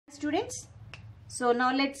Students, so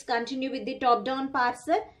now let's continue with the top-down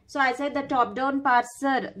parser. So I said the top-down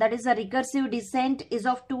parser, that is a recursive descent, is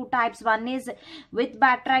of two types. One is with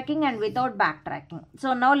backtracking and without backtracking.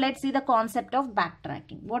 So now let's see the concept of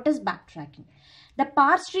backtracking. What is backtracking? The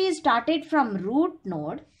parse tree is started from root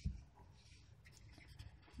node.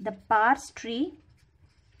 The parse tree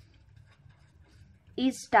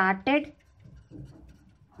is started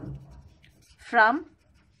from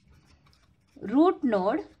root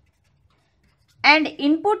node and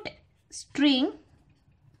input string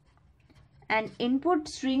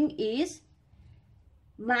is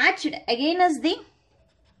matched against the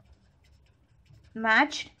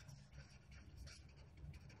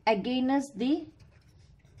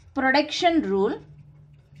production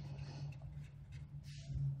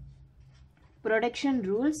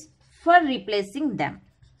rules for replacing them.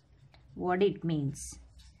 What it means?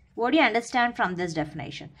 What do you understand from this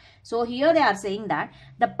definition? So here they are saying that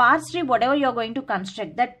the parse tree, whatever you are going to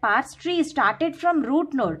construct, that parse tree is started from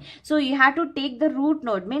root node. So you have to take the root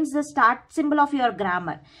node, means the start symbol of your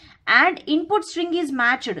grammar, and input string is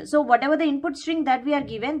matched. So whatever the input string that we are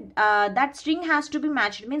given, that string has to be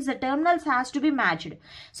matched, means the terminals has to be matched.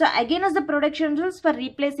 So again as the production rules for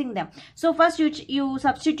replacing them. So first you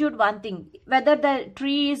substitute one thing, whether the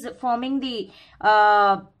tree is forming the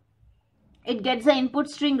it gets the input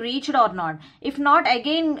string reached or not. If not,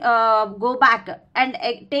 again go back and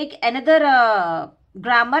take another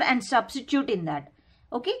grammar and substitute in that.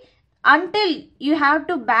 Okay, until you have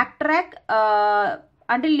to backtrack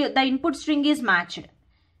until the input string is matched.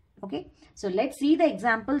 Okay, so let's see the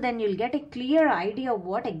example, then you'll get a clear idea of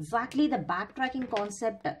what exactly the backtracking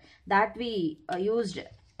concept that we used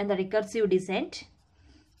in the recursive descent,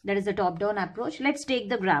 that is the top-down approach. Let's take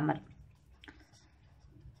the grammar.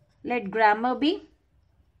 Let grammar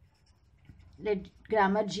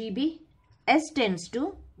G be S tends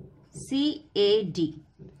to CAD.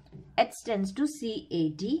 X tends to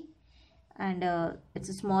CAD and it's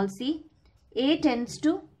a small c. A tends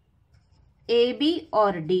to AB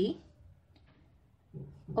or D.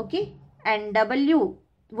 Okay, and W,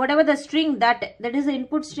 whatever the string that is the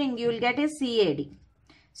input string, you will get a CAD.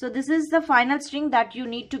 So this is the final string that you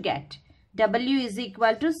need to get. W is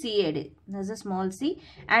equal to CAD. There's a small c,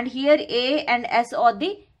 and here A and S are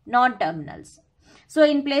the non-terminals. So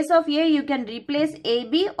in place of A you can replace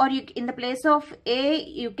AB, or in the place of A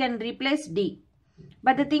you can replace D.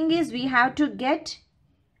 But the thing is, we have to get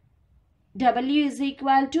W is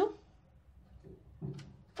equal to,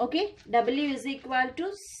 okay, W is equal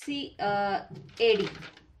to CAD.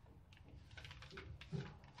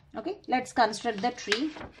 Okay, let's construct the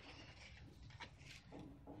tree.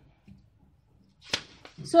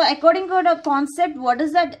 So according to the concept, what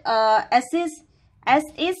is that? S is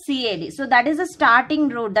CAD. So that is a starting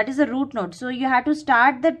node, that is a root node. So you have to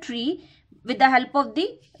start the tree with the help of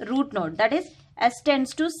the root node, that is S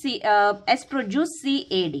tends to S produce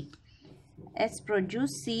CAD. S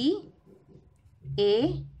produce CAD.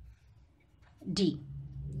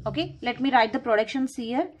 Okay, let me write the productions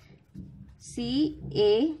here.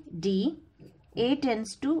 CAD. A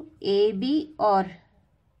tends to AB or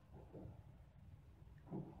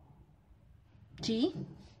T,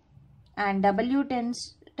 and W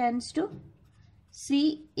tends to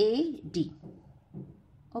CAD.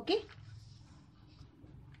 Okay,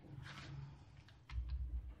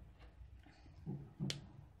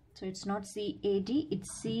 so it's not CAD, it's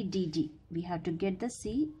CDD. We have to get the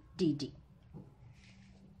CDD.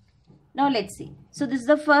 Now let's see. So this is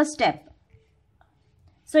the first step.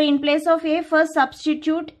 So in place of A, first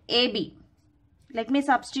substitute AB. Let me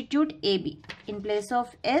substitute AB. In place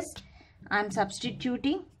of S, I am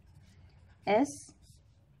substituting S,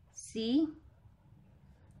 C.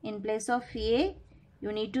 In place of A,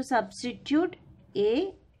 you need to substitute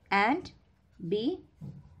A and B,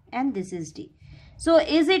 and this is D. So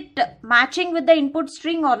is it matching with the input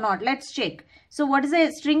string or not? Let's check. So what is the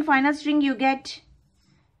string, final string you get?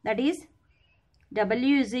 That is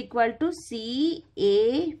W is equal to CABD.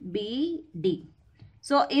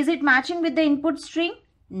 So is it matching with the input string?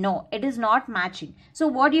 No, it is not matching. So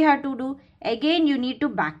what you have to do? Again you need to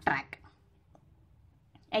backtrack.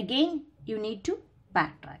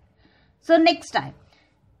 So next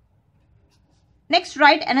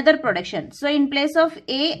write another production. So in place of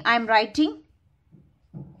A I am writing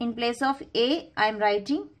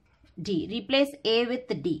D. Replace A with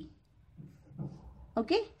D.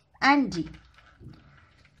 Okay, and D.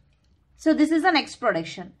 So this is the next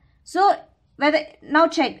production. So now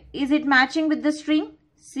check, is it matching with the string?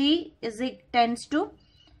 C tends to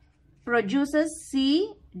produces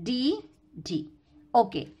C D D.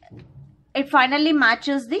 Okay, it finally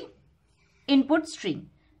matches the input string.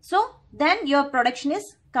 So then your production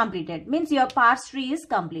is completed, means your parse tree is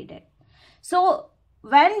completed. So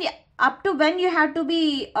up to when you have to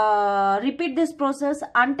be repeat this process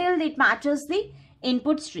until it matches the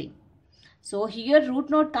input string. So here root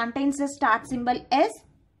node contains a start symbol S.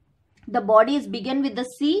 The body is begin with the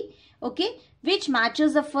C, okay, which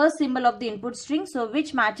matches the first symbol of the input string. So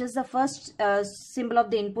which matches the first symbol of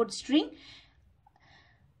the input string.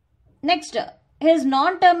 Next, his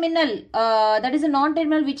non-terminal, that is a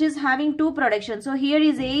non-terminal which is having two productions. So here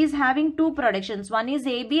is A is having two productions. One is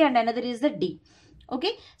AB and another is the D.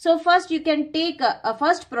 Okay, so first you can take a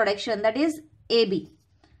first production, that is AB.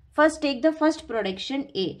 First take the first production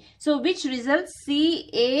A. So which results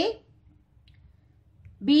CABD.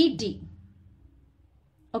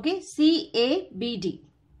 Okay, CABD.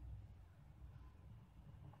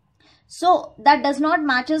 So that does not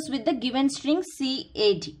matches with the given string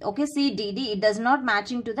CAD. Okay, CDD, it does not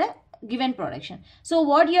matching to the given production. So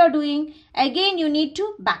what you are doing, again you need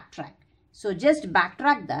to backtrack. So just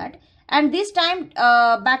backtrack that. And this time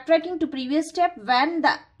backtracking to previous step, when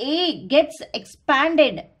the A gets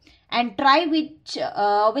expanded and try with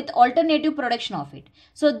alternative production of it.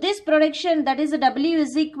 So this production, that is a W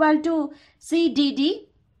is equal to CDD,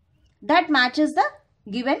 that matches the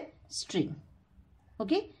given string.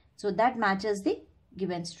 Okay, so that matches the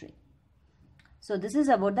given string. So this is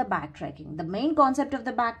about the backtracking. The main concept of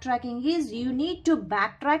the backtracking is you need to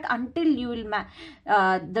backtrack until you will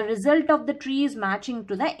the result of the tree is matching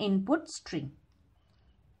to the input string.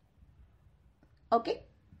 Okay.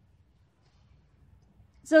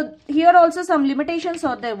 So here also some limitations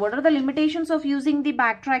are there. What are the limitations of using the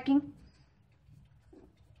backtracking?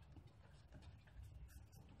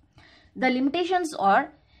 The limitations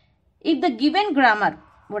are, if the given grammar,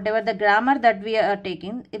 whatever the grammar that we are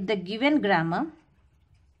taking, if the given grammar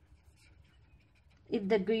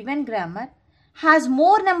has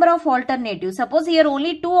more number of alternatives, suppose here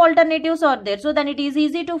only two alternatives are there, so then it is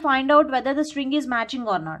easy to find out whether the string is matching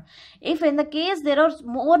or not. If in the case there are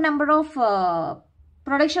more number of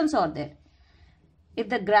productions are there, if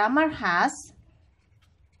the grammar has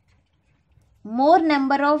more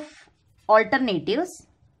number of alternatives,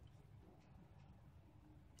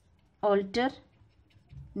 then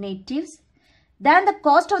the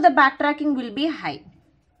cost of the backtracking will be high.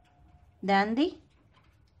 Then the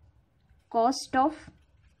cost of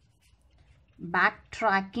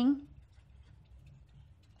backtracking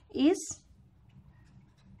is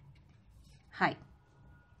high.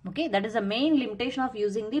 Okay, that is the main limitation of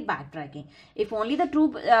using the backtracking. If only the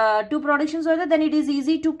two productions are there, then it is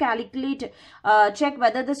easy to calculate, check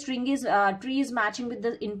whether the string is tree is matching with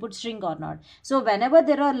the input string or not. So whenever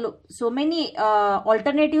there are so many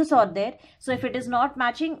alternatives are there, so if it is not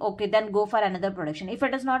matching, okay, then go for another production. If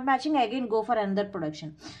it is not matching, again go for another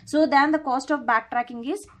production. So then the cost of backtracking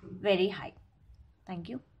is very high. Thank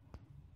you.